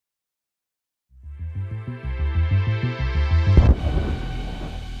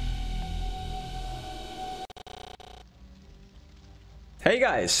Hey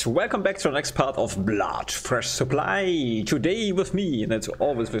guys, welcome back to the next part of Blood Fresh Supply. Today with me, and it's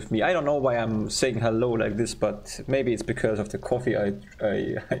always with me. I don't know why I'm saying hello like this, but maybe it's because of the coffee I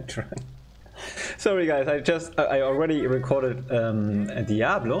drank. Sorry guys, I already recorded a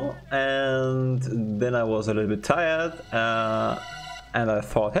Diablo, and then I was a little bit tired, and I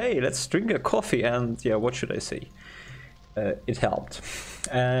thought, hey, let's drink a coffee, and yeah, what should I say? It helped,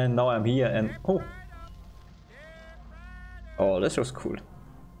 and now I'm here, and oh, this was cool.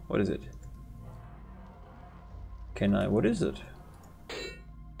 What is it? What is it?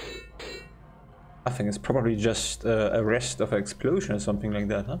 I think it's probably just a rest of an explosion or something like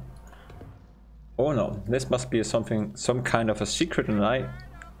that, huh? Oh no, this must be some kind of a secret, and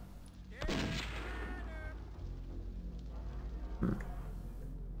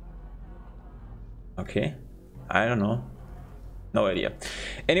Okay, I don't know. No idea.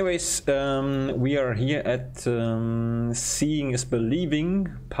 Anyways, we are here at Seeing is Believing,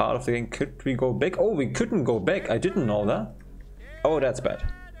 part of the game. Could we go back? Oh, we couldn't go back. I didn't know that. Oh, that's bad.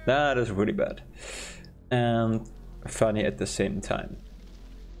 That is really bad. And funny at the same time.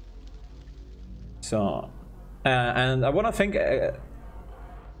 So, and I want to thank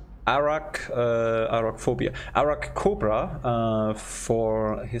Arak Cobra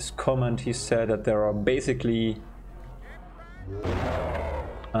for his comment. He said that there are basically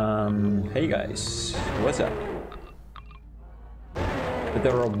hey guys, what's up? But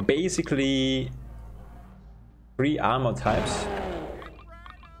there are basically 3 armor types.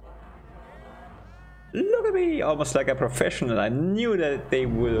 Look at me, almost like a professional. I knew that they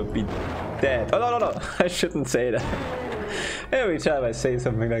will be dead. Oh no, I shouldn't say that. Every time I say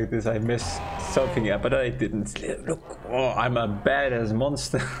something like this, I mess something up, but I didn't. Look, oh, I'm a badass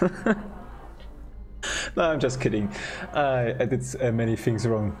monster. No, I'm just kidding. I did many things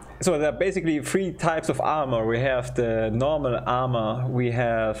wrong. So there are basically 3 types of armor. We have the normal armor, we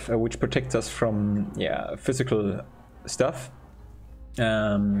have which protects us from physical stuff,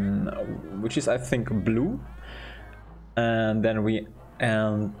 which is I think blue, and then we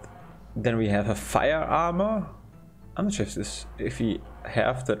have a fire armor. I'm not sure if we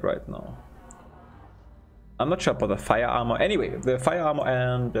have that right now. I'm not sure about the fire armor. Anyway, the fire armor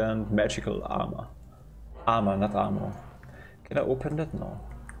and magical armor. Not armor. Can I open that? No.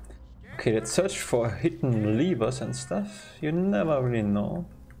 Okay, let's search for hidden levers and stuff. You never really know.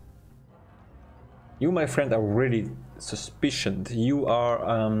 You, my friend, are really suspicious. You are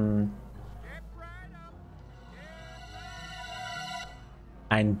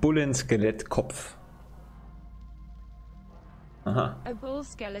ein Bullenskeletttkopf. A bull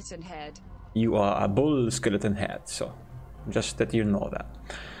skeleton head. You are a bull skeleton head, so just that you know that.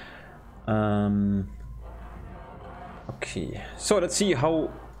 Okay, so let's see how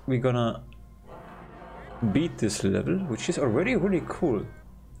we're gonna beat this level, which is already really cool.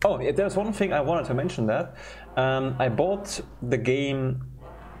 Oh, there's one thing I wanted to mention, that I bought the game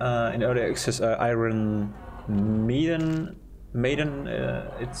in early access, Iron Maiden,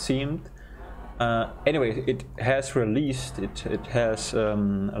 it seemed. Anyway, it has released, it has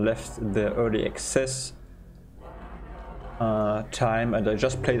left the early access time, and I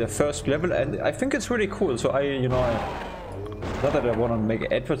just played the first level, and I think it's really cool. So not that I want to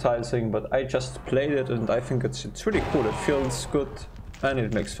make advertising, but I just played it, and I think it's really cool. It feels good, and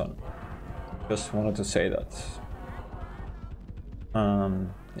it makes fun. Just wanted to say that.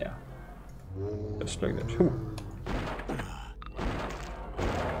 Yeah, just like that. Ooh.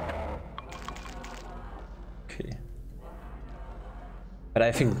 Okay. But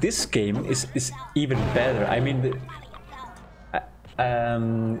I think this game is even better. I mean,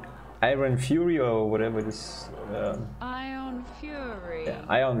 Iron Fury or whatever it is. Iron Fury. Yeah,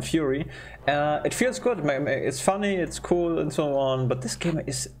 Iron Fury. It feels good. It's funny. It's cool and so on. But this game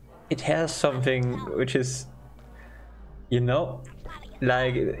it has something which is,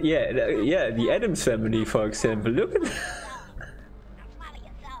 like the Addams Family, for example. Look at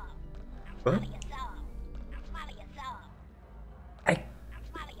what?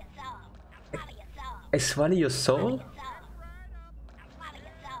 I swallow your soul?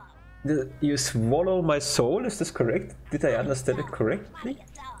 You swallow my soul? Is this correct? Did I understand it correctly?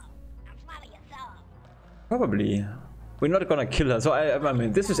 Probably. We're not gonna kill her. So I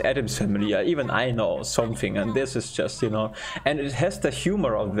mean, this is Addams Family. Even I know something, and this is just, and it has the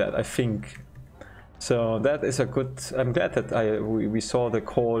humor of that, I think. So that is a good. I'm glad that we saw the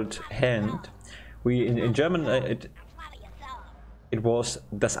cold hand. In German it was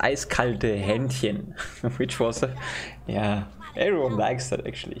das eiskalte Händchen, which was everyone likes that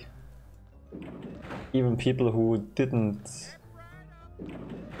actually. Even people who didn't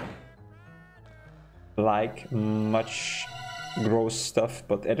like much gross stuff,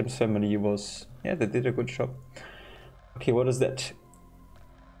 but Adam's Family was, yeah, they did a good job. Okay, what is that?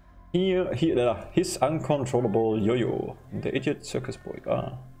 His uncontrollable yo-yo, the idiot circus boy.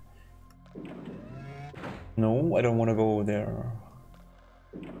 Ah. No, I don't want to go there.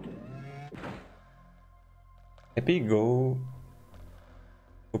 Happy go.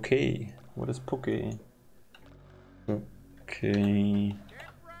 Okay, what is Poke? Okay.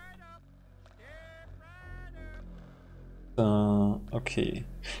 Okay.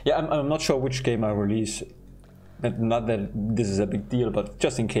 Yeah, I'm not sure which game I release. Not that this is a big deal, but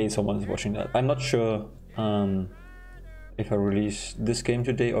just in case someone is watching that. I'm not sure if I release this game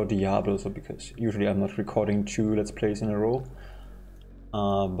today or Diablo, so because usually I'm not recording 2 Let's Plays in a row.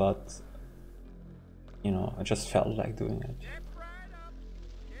 But, you know, I just felt like doing it.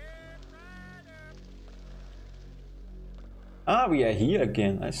 Ah, we are here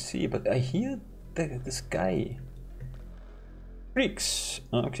again, I see, but I hear this guy. Freaks.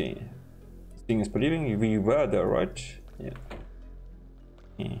 Okay. Seeing is believing, we were there, right? Yeah.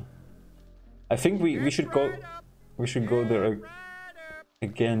 Yeah. I think we should go there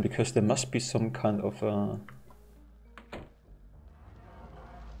again, because there must be some kind of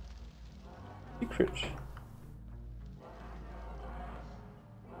secret.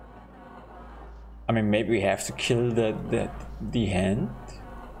 I mean, maybe we have to kill the hand.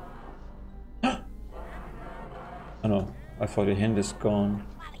 Oh no, I thought the hand is gone.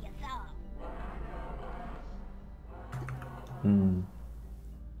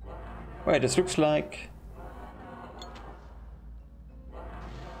 Wait, this looks like...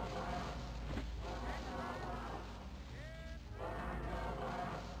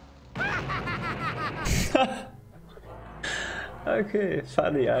 Okay,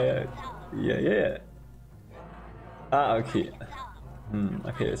 funny, yeah. Ah, okay.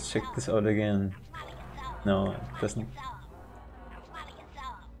 Okay, let's check this out again. No, it doesn't.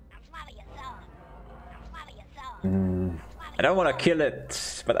 I don't want to kill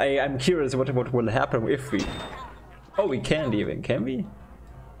it, but I'm curious what will happen if we... Oh, we can't even, can we?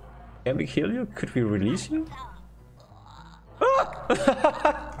 Can we kill you? Could we release you?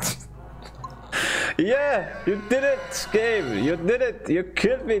 Ah! Yeah, you did it, game. You did it. You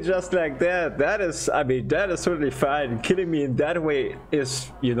killed me just like that. That is, I mean, that is totally fine. Killing me in that way is,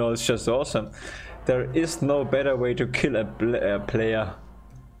 you know, it's just awesome. There is no better way to kill a player.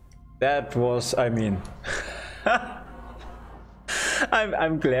 That was, I mean,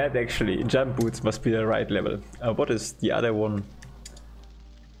 I'm glad actually. Jump boots must be the right level. What is the other one?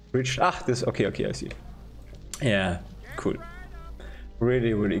 Reach. Ah, this. Okay, I see. Yeah, cool.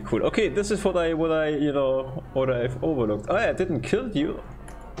 Really, really cool. Okay, this is what I've overlooked. Oh, I didn't kill you.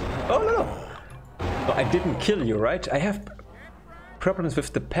 Oh no, I didn't kill you, right? I have problems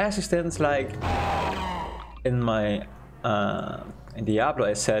with the persistence, like in my in Diablo.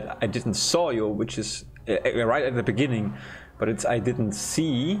 I said I didn't saw you, which is right at the beginning, but it's I didn't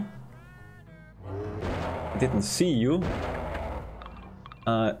see you.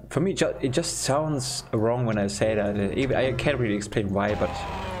 For me, it just sounds wrong when I say that. I can't really explain why, but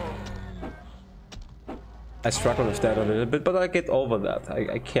I struggle with that a little bit. But I get over that.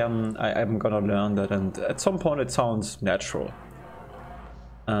 I'm gonna learn that, and at some point it sounds natural.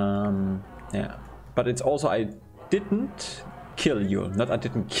 Yeah, but it's also I didn't kill you, not I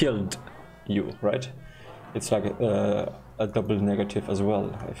didn't killed you, right? It's like a double negative as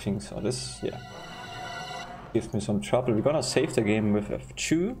well. I think so. This, yeah. Gives me some trouble. We're gonna save the game with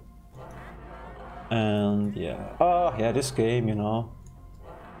F2. And yeah. Oh yeah, this game, you know.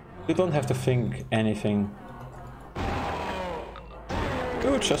 You don't have to think anything.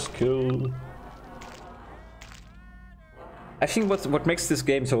 You just kill. I think what makes this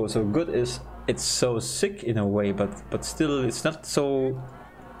game so good is it's so sick in a way, but still it's not so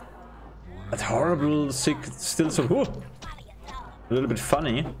horrible sick. It's still so a little bit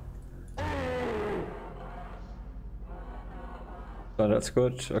funny. So that's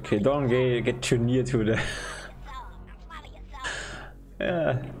good. Okay, don't get too near to the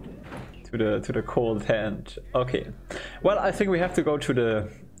yeah, to the cold hand. Okay. Well, I think we have to go to the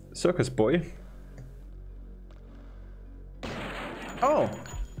circus boy. Oh,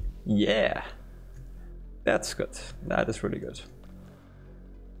 yeah. That's good. That is really good.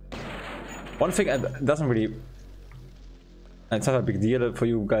 One thing that doesn't really... It's not a big deal for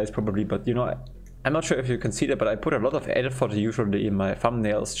you guys probably, but you know, I'm not sure if you can see that, but I put a lot of effort usually in my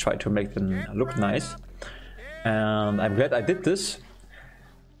thumbnails, try to make them look nice. And I'm glad I did this.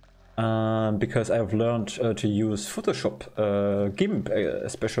 Because I've learned to use Photoshop, GIMP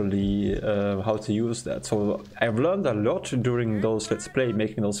especially, how to use that. So I've learned a lot during those Let's Play,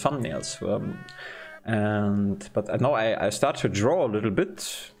 making those thumbnails. But now I start to draw a little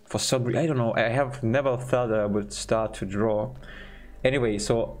bit for some reason. I don't know, I have never thought that I would start to draw. Anyway,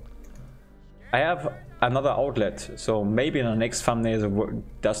 so I have another outlet, so maybe in the next thumbnail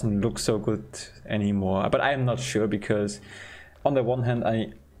it doesn't look so good anymore, but I'm not sure, because on the one hand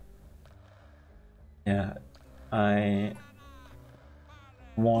I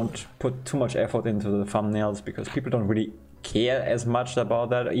won't put too much effort into the thumbnails because people don't really care as much about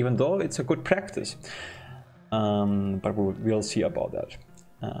that, even though it's a good practice. But we'll see about that.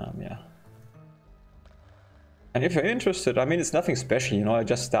 Yeah. And if you're interested, I mean, it's nothing special, you know, I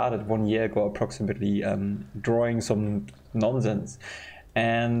just started 1 year ago approximately, drawing some nonsense.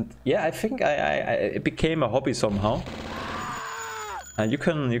 And yeah, I think it became a hobby somehow. You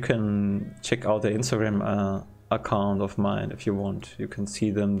can check out the Instagram account of mine if you want. You can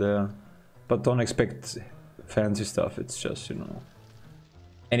see them there, but don't expect fancy stuff. It's just, you know.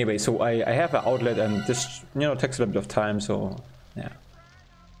 Anyway, so I have an outlet, and this, you know, takes a little bit of time. So yeah,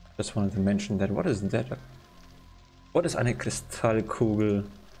 just wanted to mention that. What is that? What is eine Kristallkugel?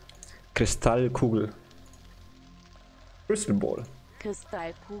 Kristallkugel. Crystal ball.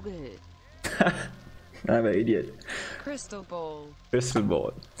 Kristallkugel. I'm an idiot. Crystal ball. Crystal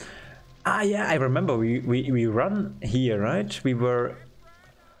ball. Ah, yeah, I remember we run here, right? We were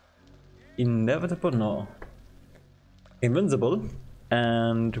inevitable, no, invincible,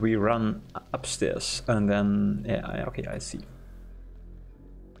 and we run upstairs, and then yeah, okay, I see.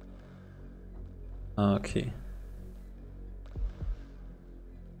 Okay.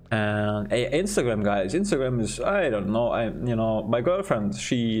 And Instagram, guys, Instagram is, I don't know, you know, my girlfriend,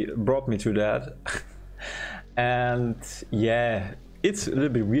 she brought me to that. And yeah, it's a little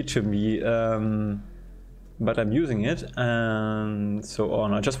bit weird to me, but I'm using it and so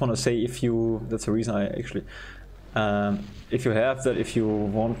on. I just want to say, if you, that's the reason I actually, if you have that, if you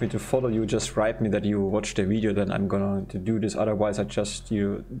want me to follow you, just write me that you watched the video, then I'm gonna to do this. Otherwise I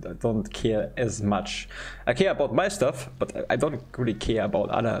don't care as much. I care about my stuff, but I don't really care about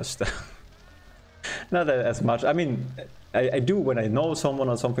other stuff. Not as much. I mean, I do when I know someone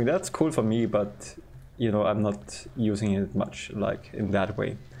or something, that's cool for me, but you know, I'm not using it much like in that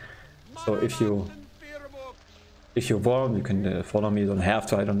way. So if you want, you can follow me. You don't have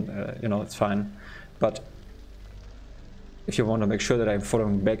to. I don't, you know, it's fine. But if you want to make sure that I'm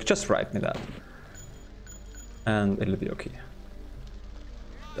following back, just write me that, and it'll be okay.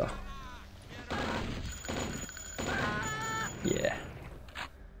 So. Yeah.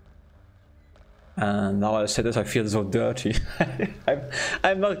 And now I said this, I feel so dirty.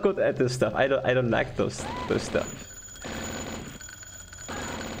 I'm not good at this stuff. I don't like those stuff.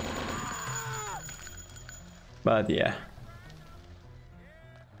 But yeah.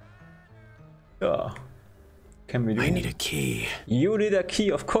 Oh. Can we do? I need a key. You need a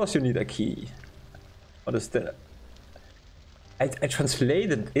key. Of course you need a key. What is that? I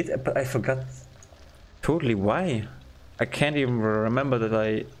translated it, but I forgot totally why. I can't even remember that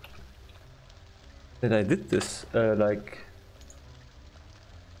I did this. Like,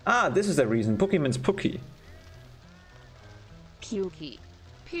 this is the reason. Pookie means Pookie. Puki.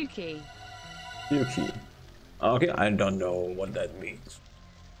 Puki. Puki. Okay, I don't know what that means.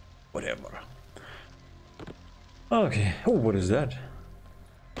 Whatever. Okay. Oh, what is that?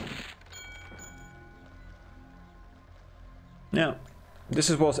 Yeah, this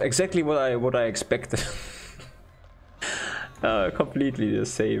was exactly what I expected. Completely the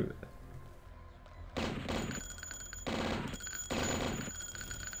same.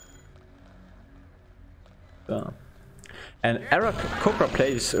 And Eric Cobra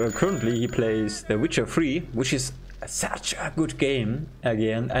plays currently. He plays The Witcher 3, which is such a good game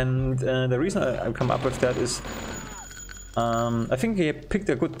again. And the reason I come up with that is, I think he picked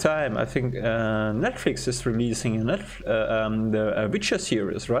a good time. I think Netflix is releasing the Witcher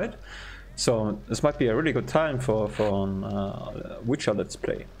series, right? So this might be a really good time for Witcher Let's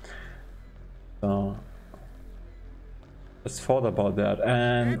Play. So let's thought about that.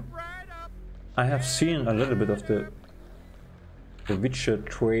 And I have seen a little bit of the Witcher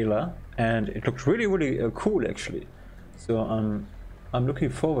trailer, and it looked really cool actually. So I'm looking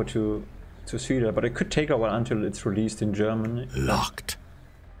forward to see that, but it could take a while until it's released in Germany. Locked.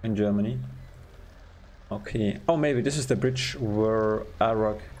 In Germany. Okay. Oh, maybe this is the bridge where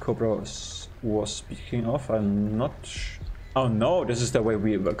Arak Cobra was speaking of. I'm not. Oh no, this is the way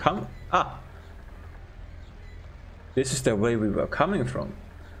we were coming. This is the way we were coming from.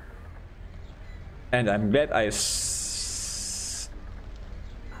 And I'm glad I've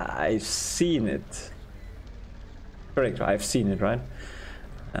seen it. Correct, I've seen it, right?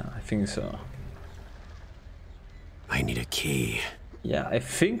 I think so. I need a key. Yeah, I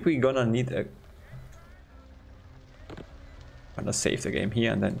think we're gonna need a I'm gonna save the game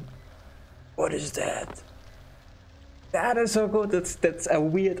here and then... What is that? That is so good. That's a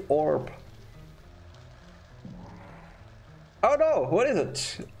weird orb. Oh no, what is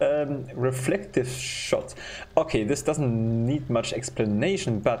it? Reflective shot. Okay, this doesn't need much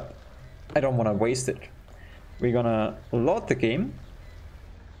explanation, but I don't want to waste it. We're gonna load the game.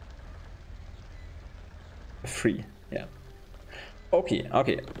 Free, yeah. Okay.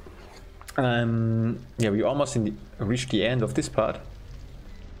 Yeah, we almost reached the end of this part.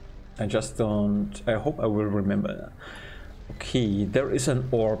 I just don't... I hope I will remember that. Okay, there is an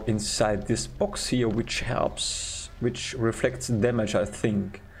orb inside this box here which helps, which reflects damage, I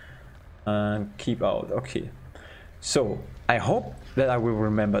think. And keep out, okay. So, I hope that I will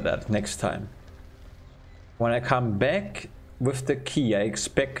remember that next time. When I come back with the key, I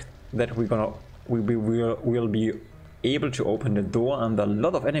expect that we'll be able to open the door and a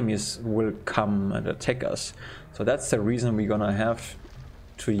lot of enemies will come and attack us. So that's the reason we're gonna have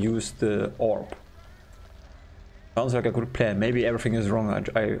to use the orb. Sounds like a good plan. Maybe everything is wrong.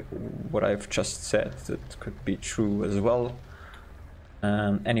 What I've just said, that could be true as well.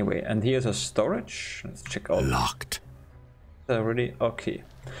 Anyway, and here's a storage. Let's check out. Locked. Already okay.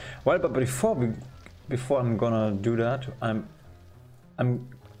 Well, but before I'm gonna do that, I'm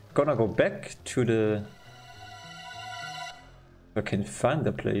gonna go back to the... I can find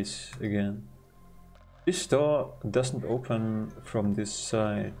the place again. This door doesn't open from this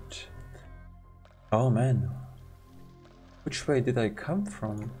side. Oh man. Which way did I come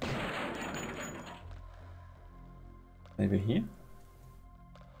from? Maybe here?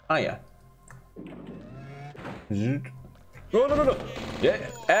 Ah yeah. No, no, no, no! Yeah,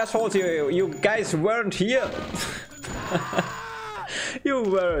 assholes, you guys weren't here! You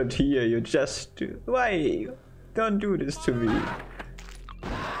weren't here, you just... Why? Don't do this to me.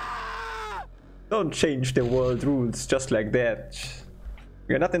 Don't change the world rules just like that.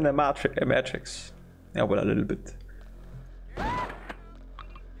 We're not in the Matrix. Yeah, well, a little bit.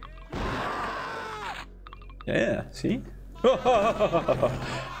 Yeah, see?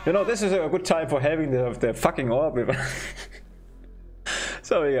 You know, this is a good time for having the fucking orb.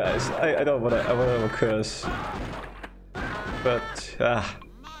 Sorry guys, I don't wanna curse. But,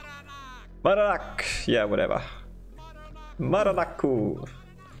 Maranak! Yeah, whatever. Maranaku!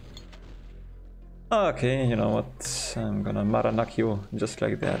 Okay, you know what? I'm gonna Maranak you just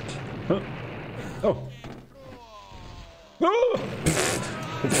like that. Huh? Oh! Oh!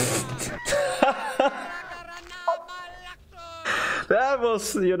 That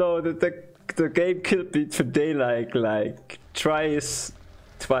was, you know, the game killed me today like twice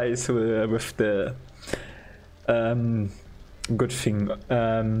with the good thing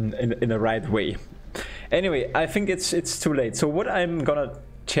in the right way. Anyway, I think it's too late. So what I'm gonna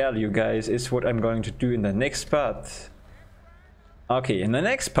tell you guys is what I'm going to do in the next part. Okay, in the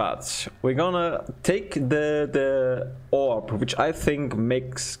next part we're gonna take the orb, which I think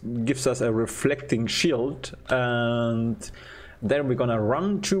gives us a reflecting shield, and then we're gonna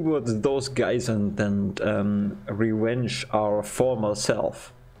run towards those guys and then revenge our former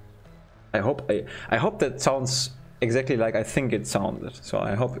self. I hope that sounds exactly like I think it sounded. So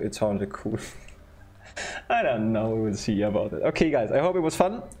I hope it sounded cool. I don't know, we will see about it. Okay guys, I hope it was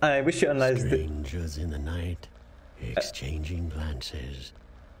fun. I wish you a nice day. Strangers in the night, exchanging glances.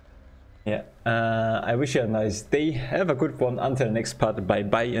 Yeah, I wish you a nice day. Have a good one. Until next part, bye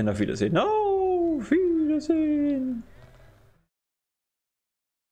bye and auf Wiedersehen. No, Wiedersehen.